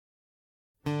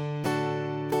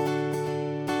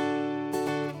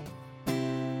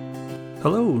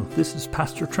Hello, this is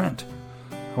Pastor Trent.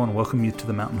 I want to welcome you to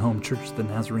the Mountain Home Church the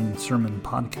Nazarene Sermon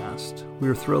Podcast. We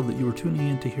are thrilled that you are tuning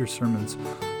in to hear sermons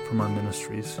from our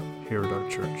ministries here at our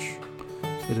church.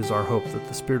 It is our hope that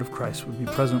the Spirit of Christ would be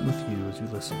present with you as you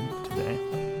listen today.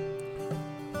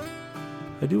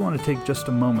 I do want to take just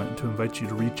a moment to invite you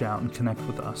to reach out and connect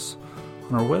with us.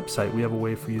 On our website, we have a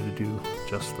way for you to do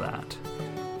just that.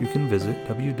 You can visit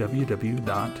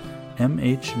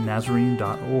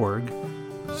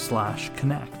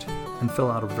www.mhnazarene.org/connect and fill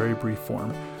out a very brief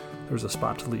form. There's a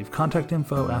spot to leave contact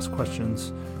info, ask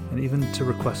questions, and even to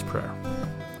request prayer.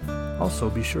 Also,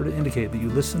 be sure to indicate that you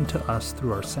listen to us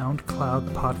through our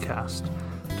SoundCloud podcast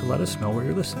to let us know where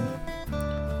you're listening.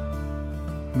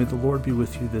 May the Lord be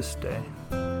with you this day.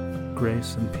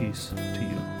 Grace and peace to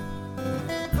you.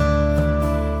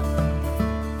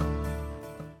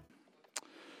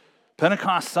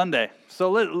 Pentecost Sunday.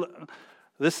 So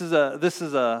this is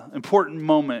a important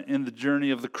moment in the journey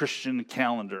of the Christian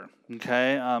calendar.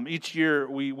 Okay, each year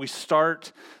we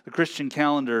start the Christian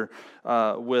calendar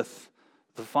with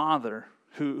the Father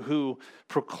who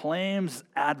proclaims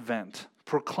Advent,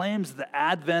 proclaims the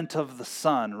advent of the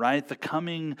Son, right? The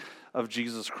coming of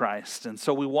Jesus Christ. And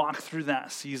so we walk through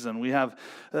that season. We have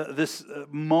this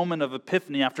moment of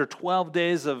Epiphany after 12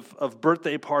 days of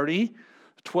birthday party.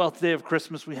 12th day of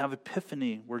Christmas, we have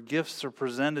Epiphany, where gifts are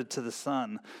presented to the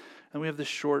Son. And we have this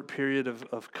short period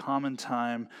of common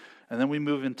time, and then we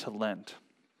move into Lent.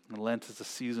 And Lent is a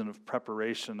season of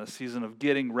preparation, a season of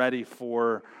getting ready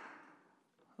for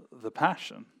the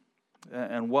Passion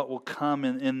and what will come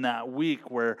in that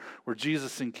week where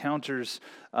Jesus encounters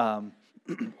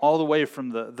all the way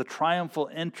from the triumphal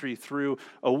entry through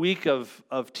a week of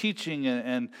teaching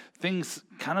and things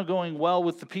kind of going well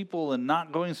with the people and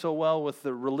not going so well with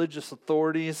the religious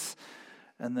authorities.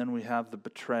 And then we have the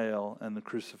betrayal and the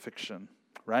crucifixion,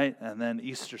 right? And then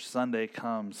Easter Sunday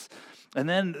comes. And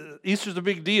then Easter's a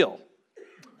big deal.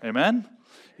 Amen?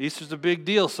 Easter's a big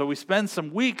deal. So we spend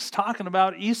some weeks talking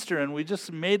about Easter, and we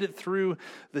just made it through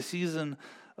the season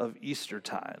of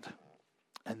Eastertide.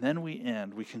 And then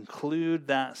we conclude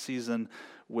that season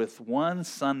with one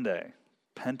Sunday,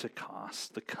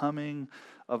 Pentecost, the coming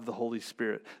of the Holy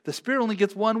Spirit. The Spirit only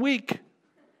gets 1 week.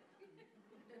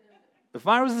 If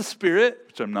I was the Spirit,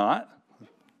 which I'm not,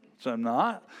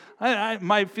 I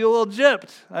might feel a little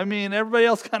gypped. I mean, everybody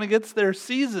else kind of gets their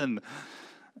season.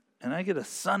 And I get a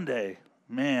Sunday,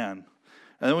 man.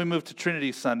 And then we move to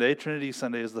Trinity Sunday. Trinity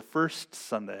Sunday is the first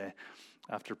Sunday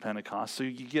after Pentecost. So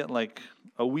you get like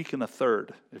a week and a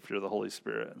third if you're the Holy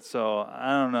Spirit. So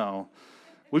I don't know.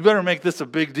 We better make this a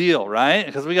big deal, right?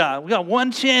 Because we got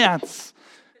one chance.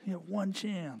 You have one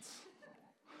chance.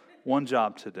 One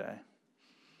job today.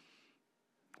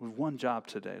 We have one job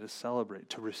today to celebrate,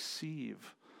 to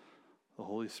receive the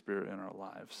Holy Spirit in our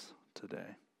lives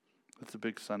today. It's a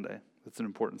big Sunday. It's an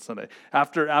important Sunday.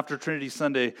 After Trinity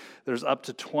Sunday, there's up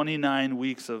to 29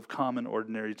 weeks of common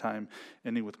ordinary time,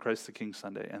 ending with Christ the King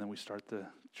Sunday, and then we start the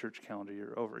church calendar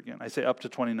year over again. I say up to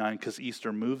 29 because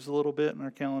Easter moves a little bit in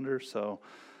our calendar, so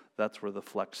that's where the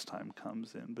flex time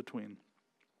comes in between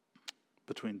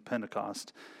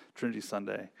Pentecost, Trinity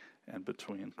Sunday, and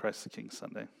between Christ the King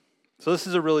Sunday. So this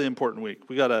is a really important week.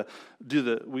 We gotta do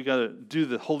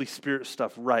the Holy Spirit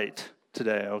stuff right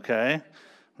today, okay?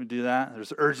 We do that.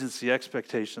 There's urgency,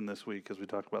 expectation this week as we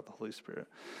talk about the Holy Spirit.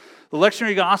 The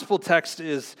lectionary gospel text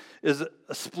is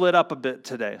split up a bit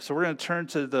today. So we're going to turn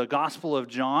to the Gospel of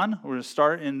John. We're going to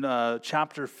start in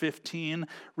chapter 15,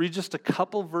 read just a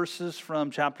couple verses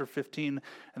from chapter 15,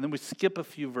 and then we skip a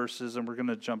few verses, and we're going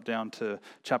to jump down to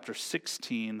chapter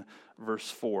 16,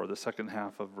 verse 4, the second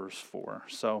half of verse 4.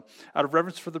 So out of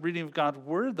reverence for the reading of God's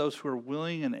word, those who are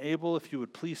willing and able, if you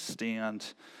would please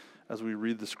stand as we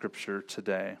read the scripture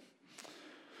today.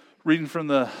 Reading from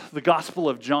the Gospel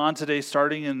of John today,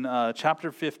 starting in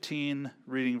chapter 15,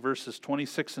 reading verses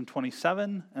 26 and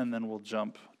 27, and then we'll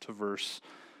jump to verse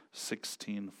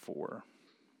 16:4.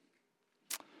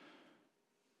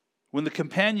 When the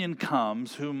companion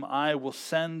comes, whom I will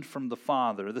send from the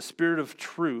Father, the Spirit of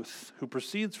truth, who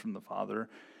proceeds from the Father,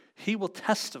 he will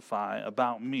testify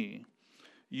about me.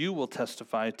 You will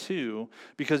testify too,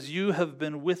 because you have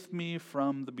been with me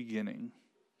from the beginning.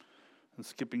 And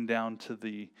skipping down to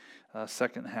the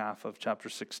second half of chapter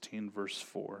 16, verse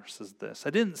 4, says this: I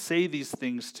didn't say these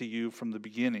things to you from the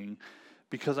beginning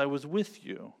because I was with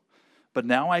you. But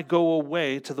now I go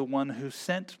away to the one who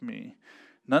sent me.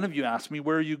 None of you ask me,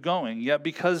 where are you going? Yet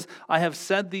because I have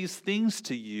said these things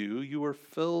to you, you are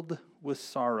filled with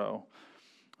sorrow.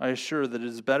 I assure that it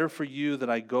is better for you that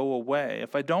I go away.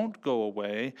 If I don't go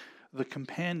away, the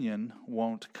companion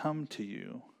won't come to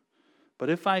you. But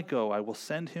if I go, I will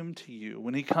send him to you.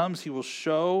 When he comes, he will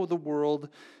show the world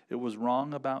it was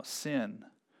wrong about sin,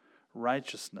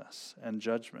 righteousness, and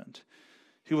judgment.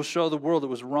 He will show the world it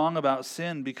was wrong about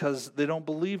sin because they don't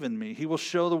believe in me. He will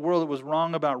show the world it was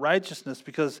wrong about righteousness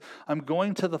because I'm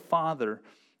going to the Father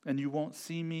and you won't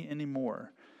see me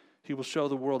anymore. He will show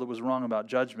the world it was wrong about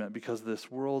judgment because this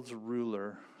world's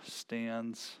ruler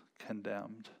stands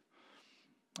condemned.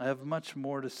 I have much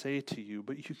more to say to you,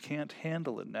 but you can't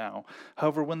handle it now.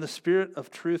 However, when the Spirit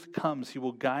of truth comes, he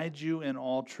will guide you in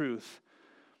all truth.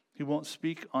 He won't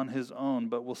speak on his own,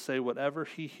 but will say whatever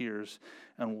he hears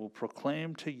and will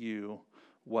proclaim to you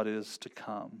what is to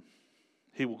come.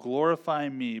 He will glorify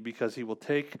me because he will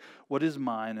take what is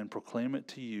mine and proclaim it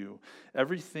to you.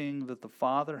 Everything that the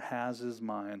Father has is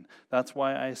mine. That's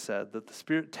why I said that the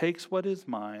Spirit takes what is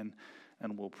mine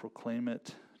and will proclaim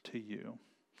it to you.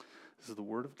 This is the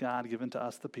word of God given to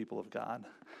us, the people of God.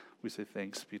 We say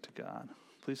thanks be to God.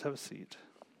 Please have a seat.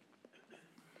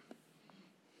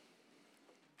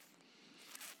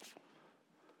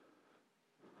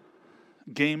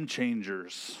 Game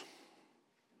changers.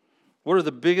 What are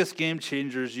the biggest game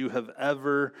changers you have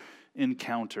ever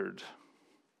encountered?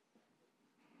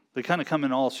 They kind of come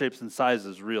in all shapes and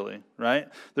sizes, really, right?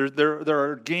 There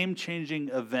are game-changing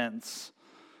events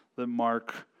that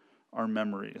mark our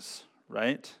memories,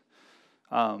 right?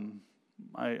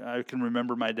 I can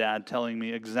remember my dad telling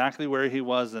me exactly where he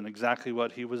was and exactly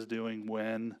what he was doing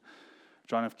when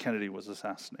John F. Kennedy was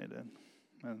assassinated.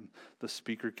 And the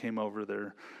speaker came over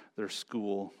their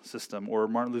school system, or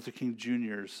Martin Luther King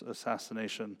Jr.'s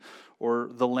assassination, or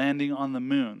the landing on the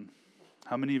moon.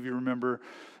 How many of you remember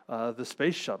the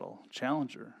space shuttle,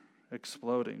 Challenger,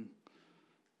 exploding?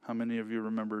 How many of you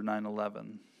remember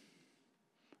 9/11,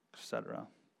 etc.?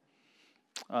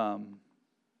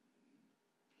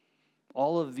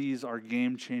 All of these are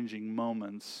game-changing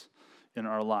moments in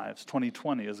our lives.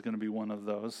 2020 is going to be one of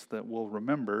those that we'll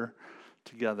remember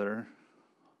together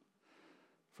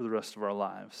for the rest of our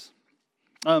lives.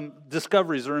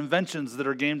 Discoveries or inventions that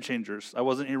are game changers. I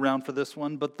wasn't around for this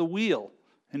one, but the wheel.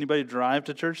 Anybody drive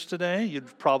to church today? You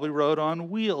probably rode on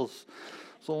wheels.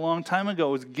 So a long time ago,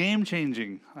 it was game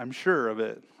changing. I'm sure of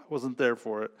it. I wasn't there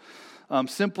for it.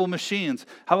 Simple machines.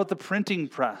 How about the printing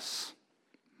press?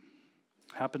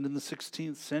 Happened in the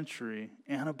 16th century.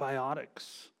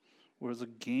 Antibiotics was a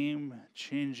game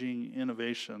changing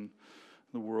innovation in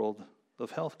the world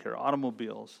of healthcare.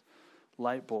 Automobiles.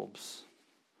 Light bulbs.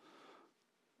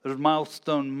 There's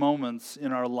milestone moments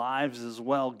in our lives as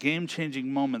well,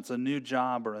 game-changing moments, a new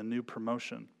job or a new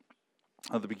promotion,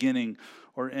 the beginning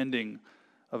or ending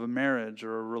of a marriage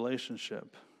or a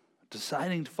relationship,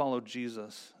 deciding to follow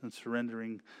Jesus and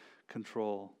surrendering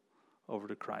control over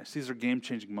to Christ. These are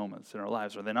game-changing moments in our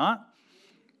lives, are they not?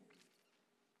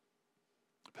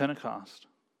 Pentecost.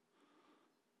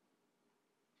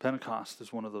 Pentecost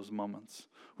is one of those moments.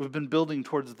 We've been building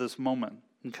towards this moment,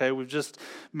 okay? We've just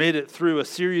made it through a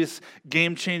serious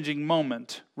game-changing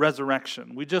moment,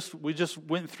 resurrection. We just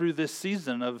went through this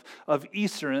season of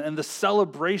Easter and the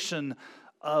celebration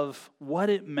of what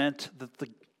it meant that the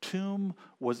tomb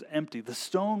was empty. The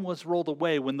stone was rolled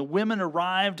away. When the women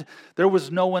arrived, there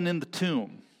was no one in the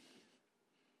tomb.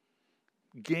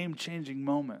 Game-changing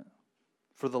moment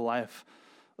for the life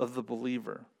of the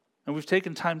believer. And we've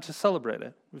taken time to celebrate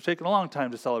it. We've taken a long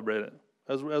time to celebrate it,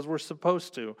 as we're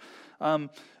supposed to. And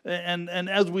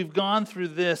as we've gone through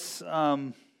this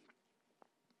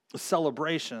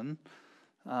celebration,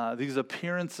 these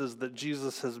appearances that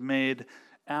Jesus has made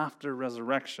after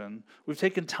resurrection, we've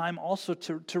taken time also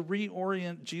to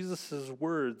reorient Jesus'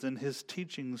 words and his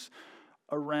teachings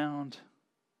around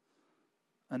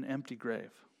an empty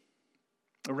grave,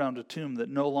 around a tomb that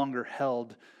no longer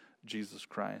held Jesus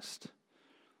Christ.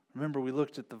 Remember, we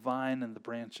looked at the vine and the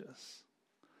branches.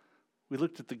 We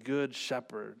looked at the good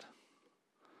shepherd.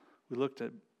 We looked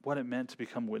at what it meant to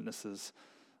become witnesses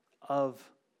of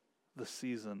the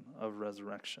season of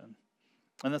resurrection.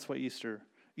 And that's why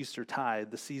Eastertide,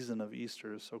 the season of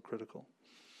Easter, is so critical.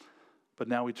 But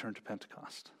now we turn to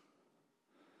Pentecost.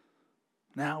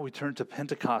 Now we turn to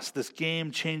Pentecost, this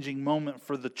game-changing moment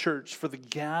for the church, for the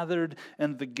gathered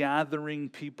and the gathering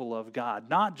people of God.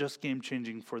 Not just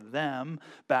game-changing for them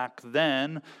back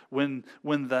then when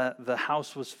the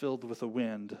house was filled with a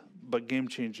wind, but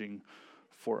game-changing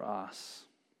for us.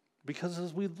 Because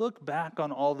as we look back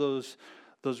on all those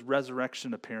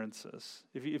resurrection appearances,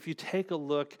 if you take a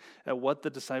look at what the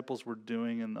disciples were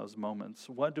doing in those moments,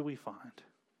 what do we find?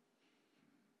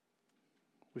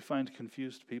 We find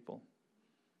confused people.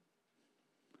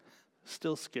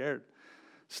 Still scared,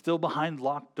 still behind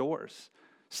locked doors,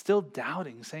 still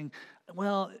doubting, saying,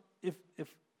 well, if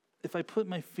if I put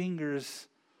my fingers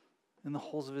in the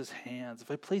holes of his hands, if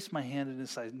I place my hand in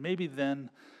his side, maybe then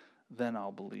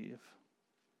I'll believe.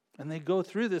 And they go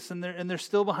through this, and they're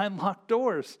still behind locked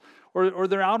doors. Or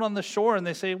they're out on the shore, and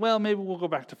they say, well, maybe we'll go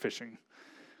back to fishing.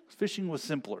 Fishing was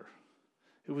simpler.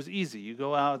 It was easy. You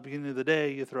go out at the beginning of the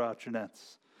day, you throw out your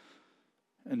nets,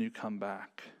 and you come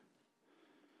back.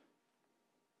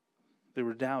 They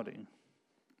were doubting.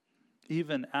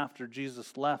 Even after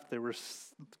Jesus left, they were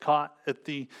caught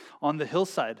on the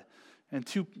hillside. And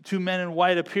two men in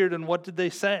white appeared, and what did they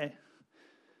say?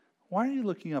 Why are you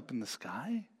looking up in the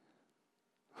sky?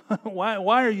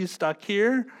 Why are you stuck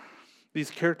here?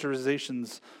 These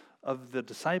characterizations of the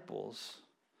disciples,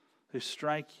 they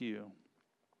strike you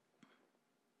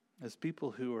as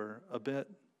people who are a bit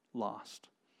lost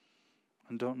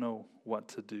and don't know what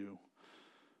to do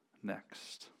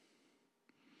next.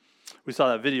 We saw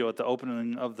that video at the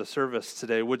opening of the service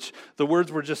today, which the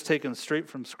words were just taken straight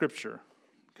from Scripture.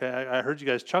 Okay, I heard you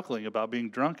guys chuckling about being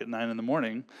drunk at 9 a.m.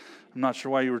 I'm not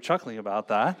sure why you were chuckling about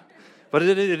that, but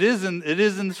it is in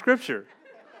the Scripture.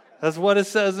 That's what it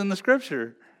says in the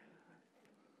Scripture.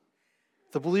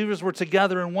 The believers were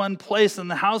together in one place, and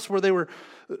the house where they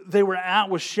were at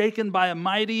was shaken by a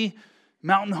mighty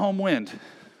mountain home wind.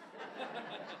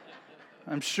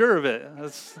 I'm sure of it.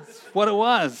 That's what it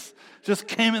was. Just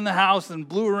came in the house and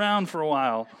blew around for a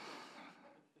while.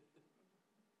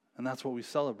 And that's what we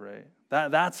celebrate.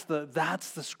 That's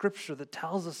the Scripture that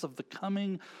tells us of the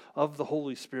coming of the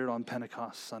Holy Spirit on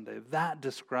Pentecost Sunday. That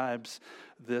describes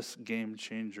this game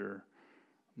changer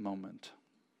moment.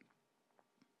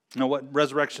 Now, what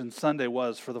Resurrection Sunday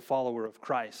was for the follower of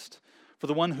Christ, for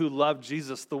the one who loved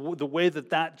Jesus, the way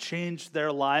that changed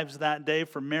their lives that day,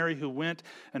 for Mary who went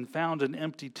and found an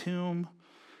empty tomb,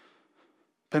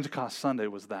 Pentecost Sunday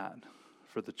was that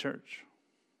for the church,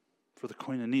 for the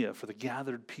koinonia, for the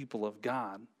gathered people of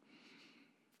God.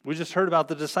 We just heard about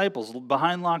the disciples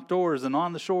behind locked doors and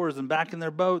on the shores and back in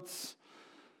their boats.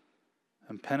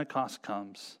 And Pentecost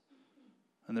comes,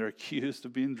 and they're accused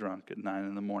of being drunk at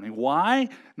 9 a.m. Why?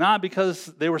 Not because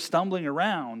they were stumbling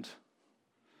around,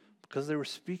 because they were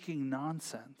speaking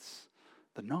nonsense,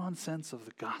 the nonsense of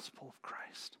the gospel of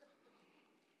Christ.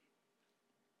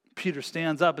 Peter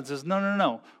stands up and says,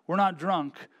 no, we're not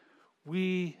drunk.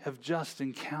 We have just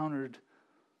encountered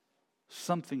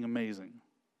something amazing.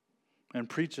 And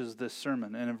preaches this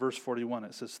sermon. And in verse 41,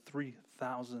 it says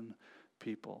 3,000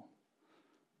 people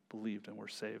believed and were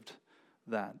saved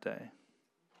that day.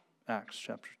 Acts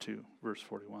chapter 2, verse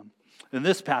 41. In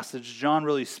this passage, John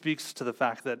really speaks to the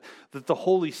fact that the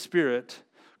Holy Spirit,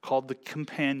 called the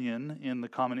companion in the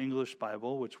Common English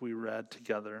Bible, which we read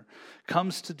together,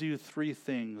 comes to do three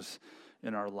things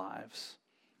in our lives.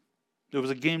 It was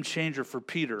a game changer for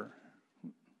Peter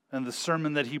and the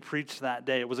sermon that he preached that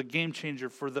day. It was a game changer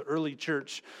for the early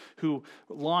church who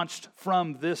launched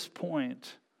from this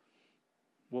point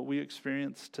what we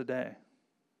experience today,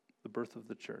 the birth of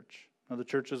the church. Now, the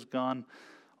church has gone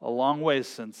a long way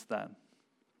since then,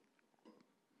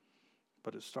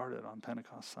 but it started on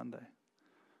Pentecost Sunday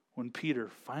when Peter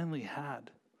finally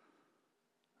had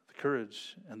the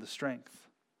courage and the strength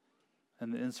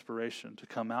and the inspiration to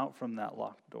come out from that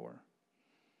locked door,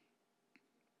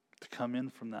 to come in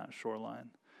from that shoreline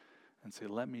and say,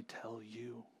 let me tell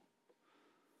you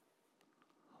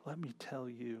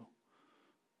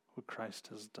what Christ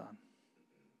has done.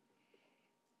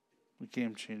 A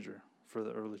game changer for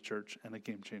the early church and a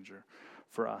game changer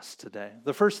for us today.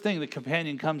 The first thing the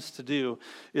companion comes to do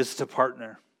is to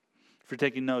partner. If you're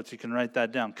taking notes, you can write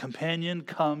that down. Companion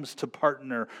comes to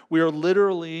partner. We are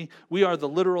the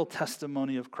literal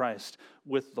testimony of Christ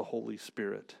with the Holy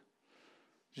Spirit.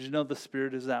 Did you know the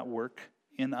Spirit is at work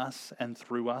in us and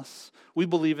through us? We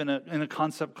believe in a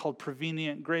concept called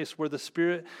prevenient grace, where the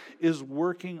Spirit is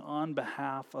working on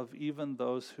behalf of even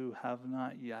those who have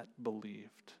not yet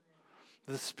believed.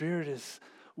 The Spirit is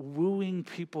wooing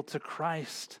people to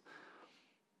Christ,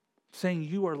 saying,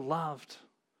 you are loved.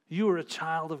 You are a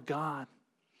child of God.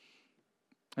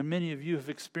 And many of you have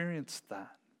experienced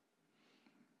that.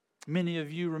 Many of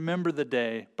you remember the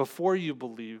day before you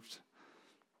believed,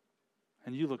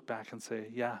 and you look back and say,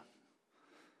 yeah,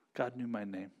 God knew my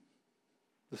name.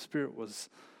 The Spirit was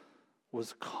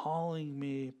calling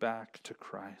me back to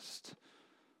Christ.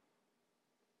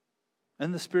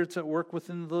 And the Spirit's at work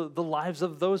within the lives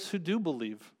of those who do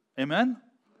believe. Amen?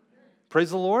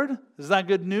 Praise the Lord. Is that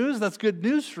good news? That's good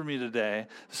news for me today.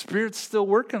 The Spirit's still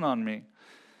working on me.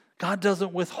 God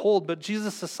doesn't withhold, but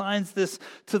Jesus assigns this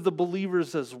to the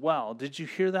believers as well. Did you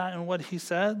hear that in what he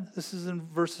said? This is in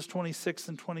verses 26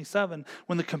 and 27.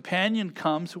 When the companion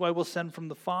comes, who I will send from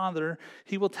the Father,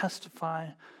 he will testify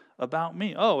about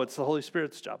me. Oh, it's the Holy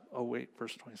Spirit's job. Oh, wait,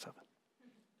 verse 27.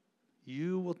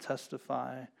 You will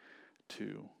testify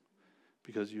too,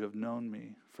 because you have known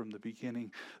me from the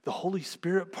beginning. The Holy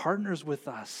Spirit partners with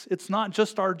us. It's not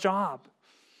just our job.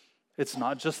 It's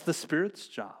not just the Spirit's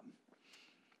job.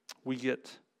 We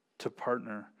get to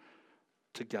partner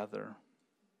together.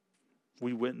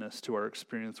 We witness to our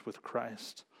experience with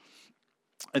Christ.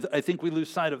 I think we lose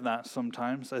sight of that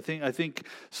sometimes. I think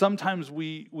sometimes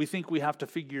we think we have to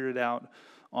figure it out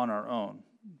on our own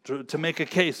to make a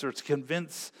case or to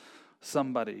convince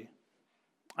somebody.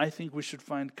 I think we should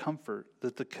find comfort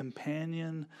that the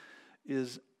companion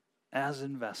is as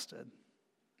invested,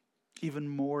 even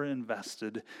more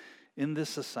invested in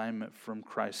this assignment from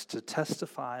Christ to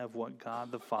testify of what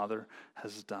God the Father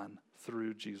has done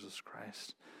through Jesus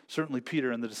Christ. Certainly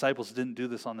Peter and the disciples didn't do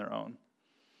this on their own.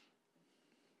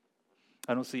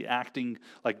 I don't see acting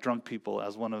like drunk people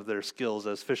as one of their skills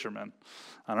as fishermen.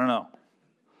 I don't know.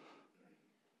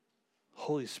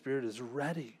 Holy Spirit is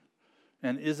ready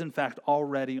and is in fact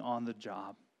already on the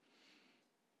job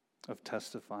of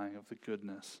testifying of the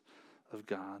goodness of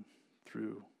God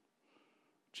through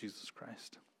Jesus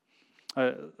Christ.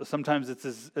 Sometimes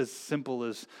it's as simple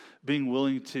as being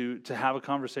willing to have a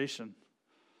conversation.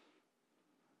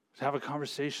 To have a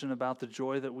conversation about the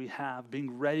joy that we have,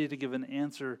 being ready to give an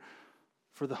answer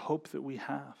for the hope that we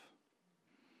have,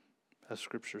 as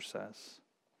Scripture says.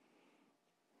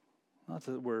 Not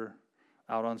that we're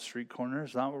out on street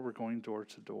corners, not where we're going door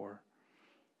to door,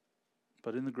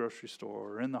 but in the grocery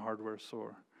store or in the hardware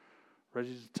store,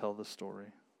 ready to tell the story.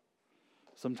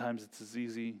 Sometimes it's as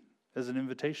easy as an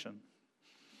invitation.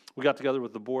 We got together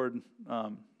with the board.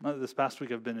 This past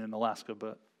week I've been in Alaska,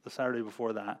 but the Saturday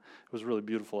before that, it was really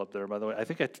beautiful up there, by the way. I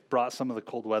think I brought some of the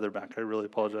cold weather back. I really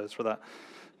apologize for that.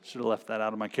 Should have left that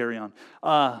out of my carry-on.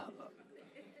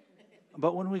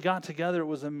 But when we got together, it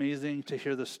was amazing to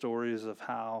hear the stories of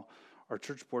how our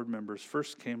church board members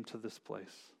first came to this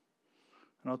place.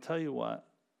 And I'll tell you what,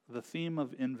 the theme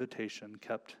of invitation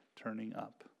kept turning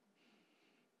up.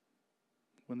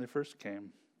 When they first came,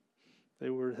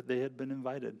 they had been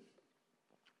invited.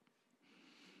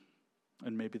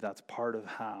 And maybe that's part of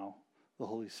how the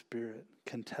Holy Spirit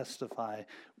can testify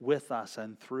with us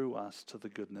and through us to the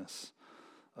goodness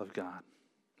of God.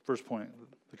 First point,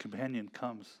 the companion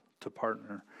comes to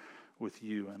partner with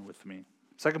you and with me.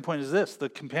 Second point is this, the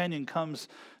companion comes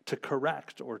to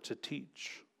correct or to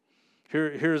teach.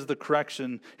 Here's the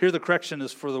correction. Here the correction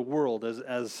is for the world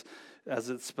as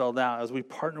it's spelled out. As we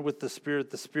partner with the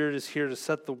Spirit is here to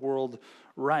set the world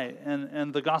right.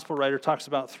 And the gospel writer talks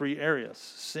about three areas: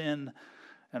 sin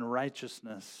and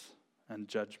righteousness and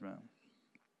judgment.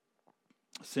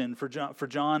 Sin. For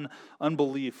John,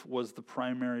 unbelief was the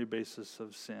primary basis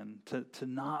of sin. To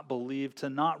not believe, to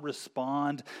not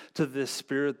respond to this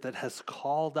Spirit that has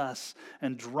called us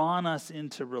and drawn us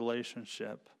into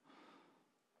relationship.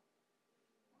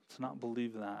 To not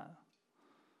believe that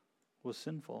was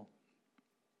sinful.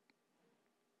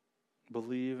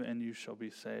 Believe and you shall be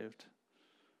saved.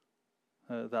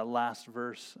 That last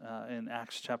verse in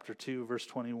Acts chapter 2, verse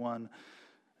 21,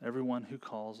 everyone who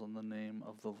calls on the name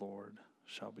of the Lord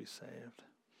shall be saved.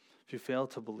 If you fail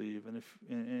to believe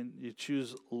and you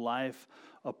choose life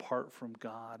apart from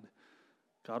God,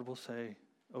 God will say,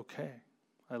 okay,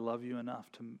 I love you enough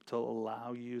to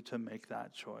allow you to make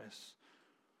that choice,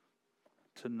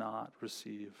 to not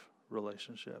receive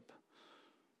relationship.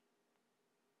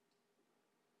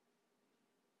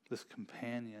 This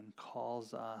companion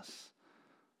calls us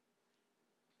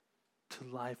to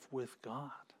life with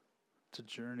God, to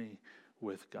journey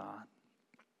with God.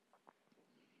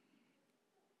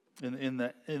 In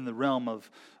the realm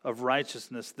of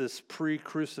righteousness, this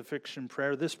pre-crucifixion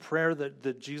prayer, this prayer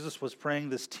that Jesus was praying,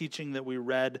 this teaching that we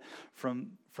read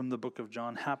from the book of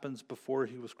John happens before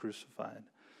he was crucified.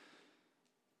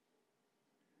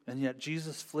 And yet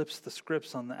Jesus flips the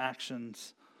scripts on the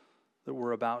actions that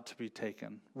were about to be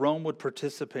taken. Rome would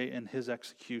participate in his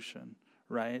execution,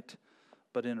 right?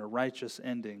 But in a righteous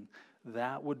ending,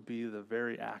 that would be the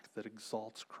very act that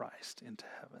exalts Christ into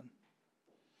heaven.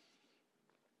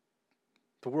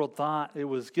 The world thought it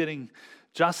was getting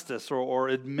justice or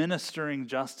administering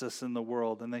justice in the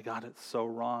world, and they got it so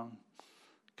wrong,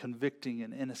 convicting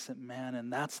an innocent man.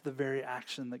 And that's the very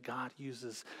action that God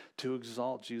uses to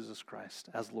exalt Jesus Christ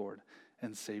as Lord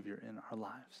and Savior in our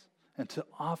lives and to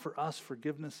offer us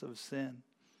forgiveness of sin.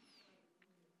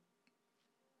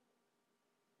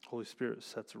 Holy Spirit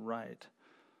sets right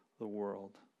the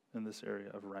world in this area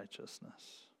of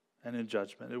righteousness and in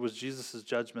judgment. It was Jesus'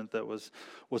 judgment that was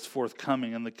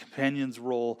forthcoming, and the companion's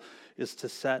role is to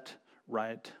set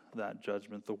right that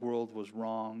judgment. The world was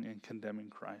wrong in condemning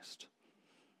Christ.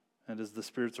 And as the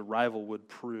Spirit's arrival would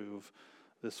prove,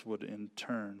 this would in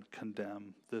turn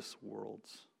condemn this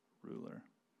world's ruler.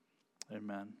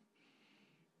 Amen.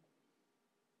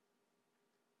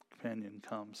 Companion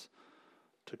comes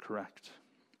to correct.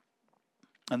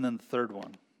 And then the third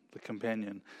one, the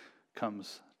companion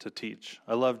comes to teach.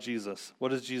 I love Jesus. What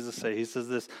does Jesus say? He says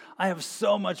this, I have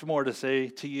so much more to say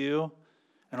to you.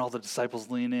 And all the disciples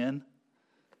lean in.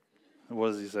 And what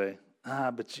does he say?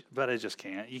 But I just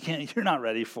can't. You're not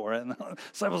ready for it. And the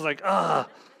disciples are like,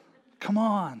 come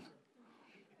on.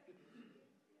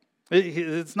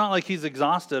 It's not like he's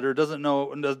exhausted or doesn't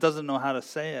know how to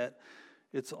say it.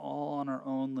 It's all on our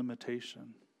own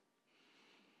limitation.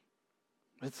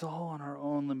 It's all on our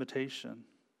own limitation.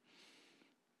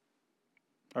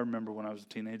 I remember when I was a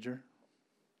teenager.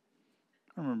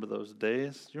 I remember those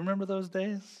days. Do you remember those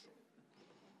days?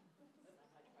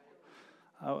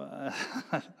 I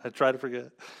try to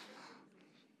forget.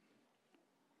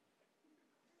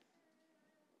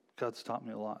 God's taught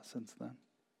me a lot since then.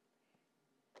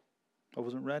 I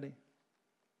wasn't ready.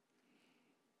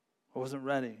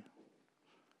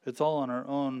 It's all on our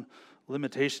own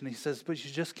limitation. He says, but you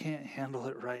just can't handle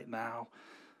it right now.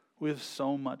 We have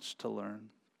so much to learn.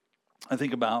 I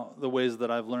think about the ways that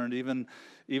I've learned,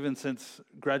 even since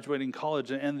graduating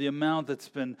college, and the amount that's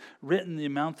been written, the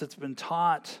amount that's been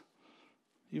taught,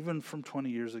 even from 20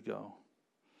 years ago.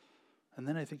 And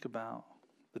then I think about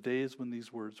the days when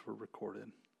these words were recorded.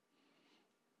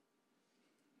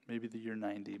 Maybe the year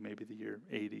 90, maybe the year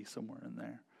 80, somewhere in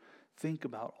there. Think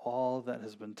about all that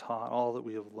has been taught, all that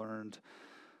we have learned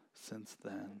since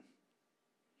then.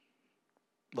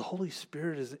 The Holy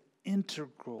Spirit is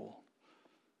integral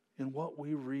in what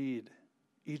we read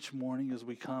each morning as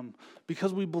we come,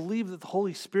 because we believe that the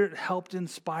Holy Spirit helped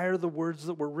inspire the words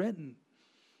that were written,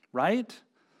 right?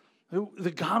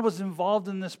 That God was involved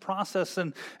in this process,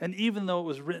 and even though it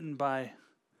was written by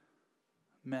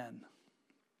men,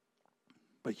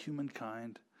 by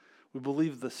humankind, we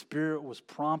believe the Spirit was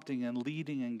prompting and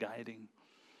leading and guiding.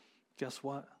 Guess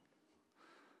what?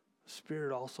 The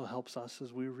Spirit also helps us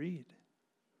as we read.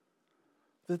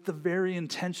 That the very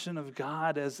intention of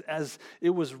God as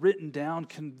it was written down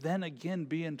can then again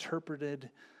be interpreted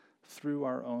through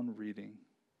our own reading.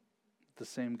 The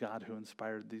same God who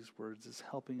inspired these words is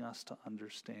helping us to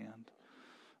understand.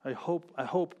 I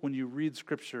hope when you read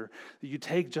Scripture that you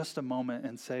take just a moment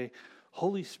and say,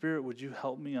 Holy Spirit, would you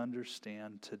help me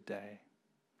understand today?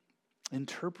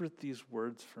 Interpret these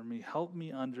words for me. Help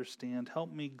me understand.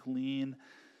 Help me glean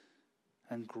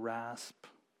and grasp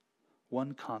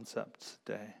one concept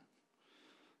today.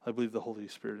 I believe the Holy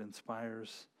Spirit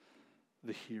inspires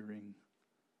the hearing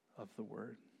of the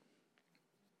word.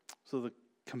 So the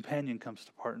companion comes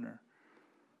to partner.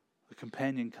 The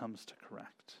companion comes to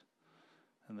correct.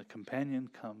 And the companion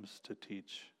comes to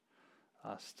teach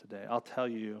us today. I'll tell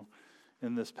you,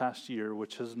 in this past year,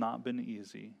 which has not been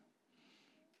easy,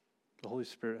 the Holy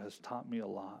Spirit has taught me a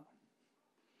lot.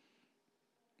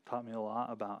 Taught me a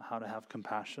lot about how to have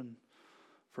compassion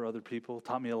for other people.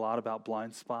 Taught me a lot about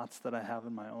blind spots that I have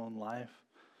in my own life.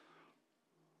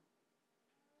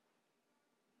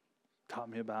 Taught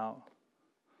me about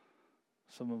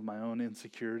some of my own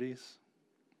insecurities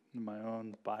and my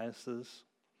own biases.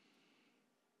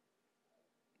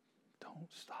 Don't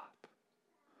stop.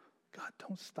 God,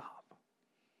 don't stop.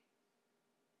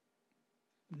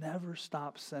 Never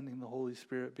stop sending the Holy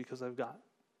Spirit, because I've got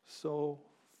so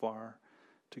far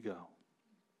to go.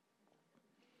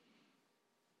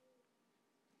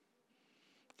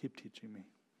 Keep teaching me.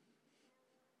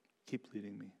 Keep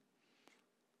leading me.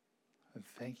 And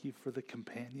thank you for the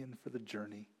companion for the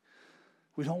journey.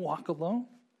 We don't walk alone.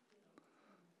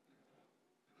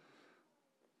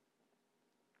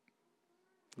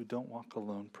 We don't walk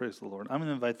alone. Praise the Lord. I'm going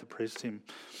to invite the praise team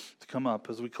to come up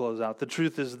as we close out. The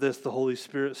truth is this: the Holy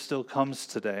Spirit still comes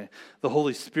today. The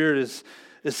Holy Spirit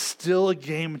is still a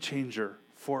game changer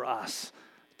for us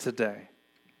today.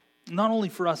 Not only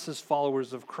for us as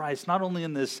followers of Christ, not only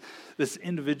in this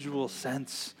individual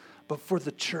sense, but for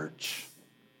the church.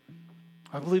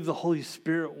 I believe the Holy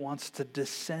Spirit wants to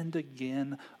descend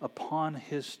again upon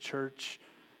His church,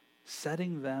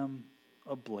 setting them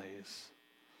ablaze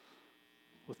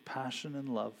with passion and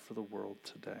love for the world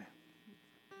today.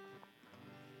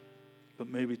 But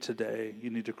maybe today you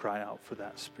need to cry out for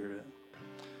that Spirit.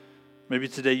 Maybe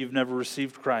today you've never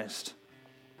received Christ,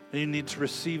 and you need to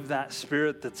receive that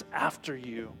Spirit that's after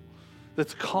you,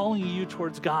 that's calling you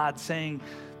towards God, saying,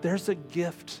 there's a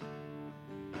gift.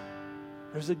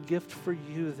 There's a gift for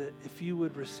you that if you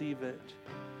would receive it,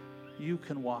 you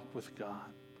can walk with God.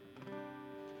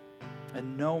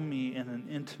 and know me in an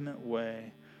intimate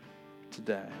way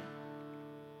today.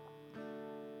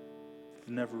 If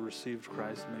you've never received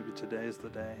Christ, maybe today is the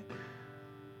day.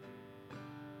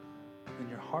 In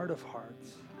your heart of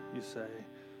hearts, you say,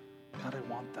 God, I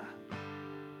want that.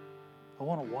 I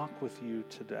want to walk with you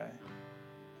today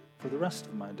for the rest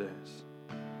of my days.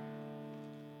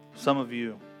 Some of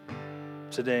you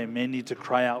today may need to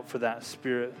cry out for that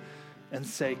Spirit and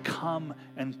say, come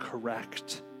and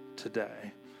correct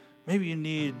today. Maybe you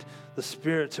need the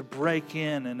Spirit to break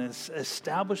in and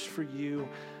establish for you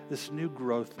this new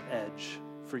growth edge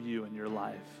for you in your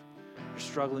life. You're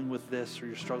struggling with this or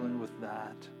you're struggling with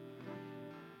that.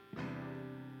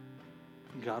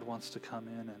 God wants to come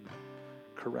in and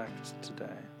correct today.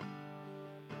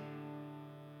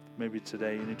 Maybe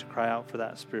today you need to cry out for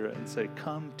that Spirit and say,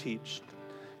 come teach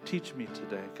me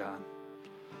today, God.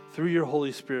 Through your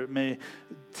Holy Spirit, may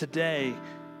today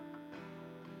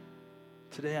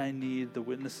I need the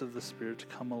witness of the Spirit to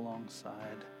come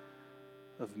alongside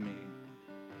of me.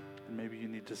 And maybe you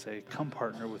need to say, come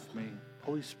partner with me.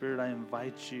 Holy Spirit, I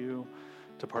invite you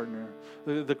to partner.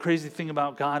 The crazy thing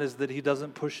about God is that he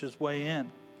doesn't push his way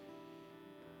in.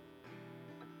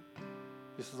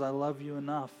 He says, I love you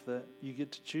enough that you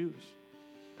get to choose.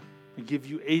 I give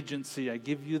you agency. I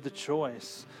give you the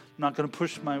choice. I'm not going to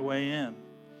push my way in.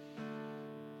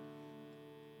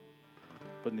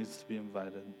 But needs to be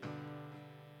invited.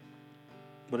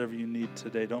 Whatever you need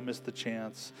today, don't miss the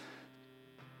chance.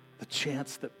 The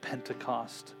chance that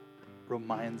Pentecost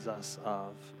reminds us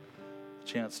of. The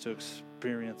chance to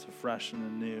experience afresh and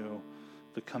anew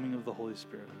the coming of the Holy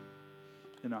Spirit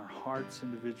in our hearts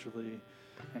individually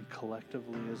and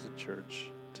collectively as a church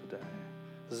today.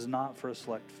 This is not for a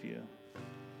select few.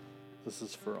 This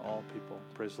is for all people.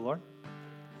 Praise the Lord.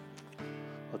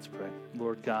 Let's pray.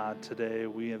 Lord God, today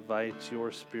we invite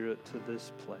your Spirit to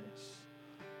this place.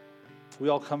 We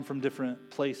all come from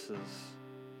different places,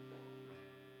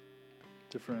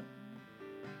 different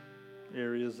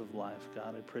areas of life.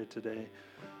 God, I pray today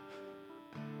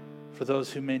for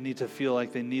those who may need to feel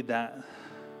like they need that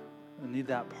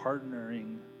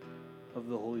partnering of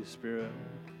the Holy Spirit.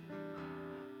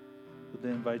 Would they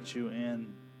invite you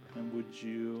in, and would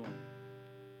you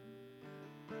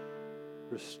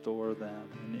restore them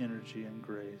in energy and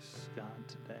grace, God,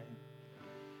 today?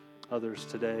 Others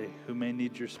today who may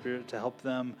need your Spirit to help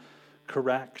them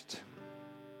correct.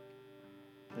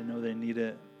 They know they need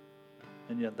it,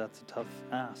 and yet that's a tough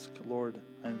ask. Lord,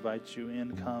 I invite you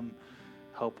in. Come,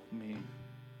 help me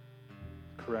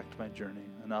correct my journey.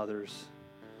 And others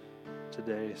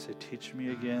today say, teach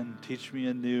me again, teach me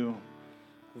anew.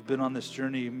 I've been on this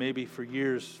journey maybe for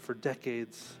years, for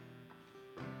decades.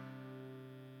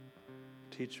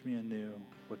 Teach me anew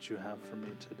what you have for me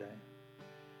today.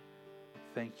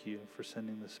 Thank you for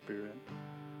sending the Spirit.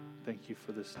 Thank you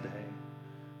for this day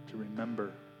to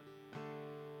remember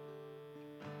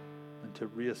and to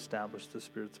reestablish the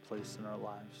Spirit's place in our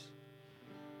lives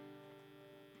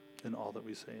in all that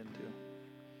we say and do.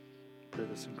 Pray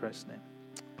this in Christ's name.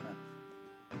 Amen.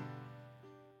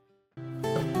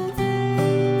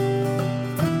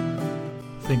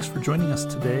 Thanks for joining us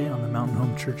today on the Mountain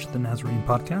Home Church the Nazarene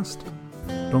podcast.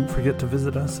 Don't forget to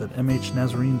visit us at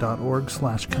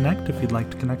mhnazarene.org/connect if you'd like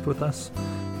to connect with us,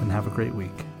 and have a great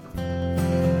week.